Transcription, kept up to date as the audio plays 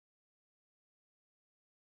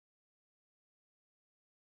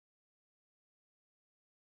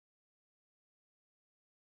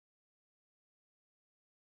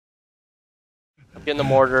getting the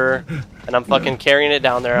mortar, and I'm fucking carrying it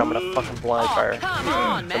down there. I'm gonna fucking blind fire Come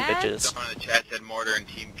on, some man. bitches. Someone in the chat said mortar and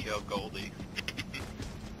team kill Goldie.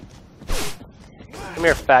 Come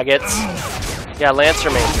here, faggots. Yeah, Lancer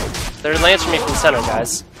me. They're Lancer me from center,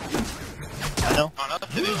 guys. I know. Oh, no,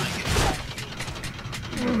 they didn't like it.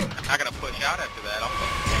 I'm not gonna push out after that.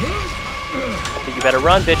 But you better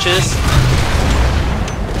run, bitches.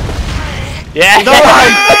 Yeah!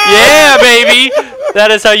 Yeah, baby!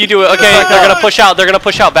 That is how you do it. Okay, they're gonna push out. They're gonna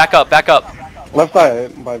push out. Back up, back up. Left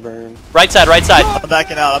side by Burn. Right side, right side. I'm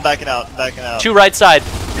backing out. I'm backing out. I'm backing out. 2 right side.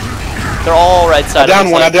 They're all right side. I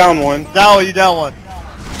down one. I down one. Down, you down one.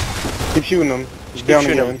 Keep shooting them. Keep Down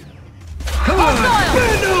shooting again.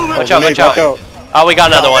 Watch out, watch out. Oh, we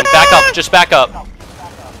got another one. Back up, just back up.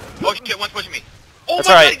 Oh shit, one's pushing me. Oh, That's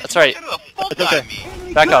my alright, God, that's alright. It's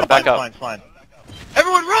okay. Back up, back Fine, up. fine, fine.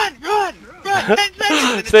 Everyone run, run, run. 10 seconds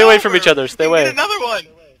and it's Stay away from over. each other, stay We can away. get another one.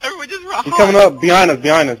 Everyone just run. He's coming up behind us.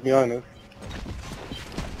 Behind us. Behind us.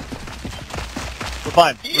 We're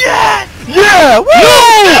fine. Yes! Yeah! Woo!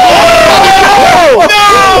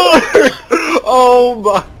 No! Oh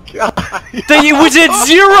my god! Was it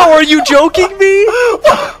 0? Are you joking me? You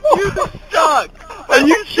suck! Are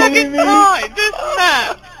you That's the kidding second me? time this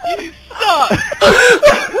map! You suck!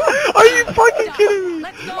 Are you fucking kidding me?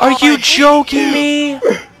 Let's go. Are you I hate joking you. me?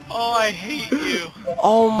 Oh, I hate you.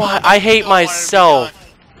 Oh my, I hate myself.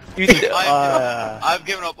 You I've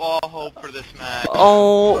given up all hope for this match.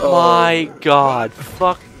 Oh my god,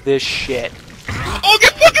 fuck this shit. Oh,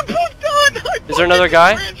 get fucking pooped on! Is there another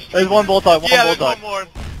guy? There's one bullseye, Yeah, one there's one bullseye. more.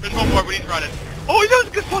 There's one more, but he's running. Oh, he does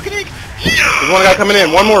a good fucking egg. There's one guy coming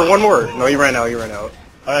in. One more. One more. No, he ran out. He ran out.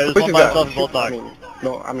 Alright, there's Push one his by guy. himself in bullseye.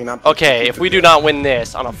 I'm. Okay, if we do not win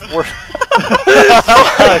this on a 4...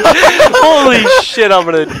 Holy shit, I'm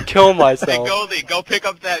gonna kill Hey, myself. Goldie, go pick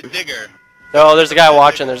up that digger. No, there's a guy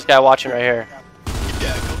watching, there's a guy watching right here.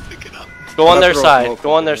 Yeah, go pick it up. Go on their Throw side, smoke.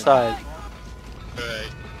 go on their side. Alright.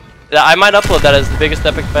 Yeah, I might upload that as the biggest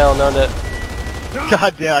epic fail known to...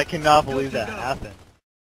 God damn, I cannot believe that happened.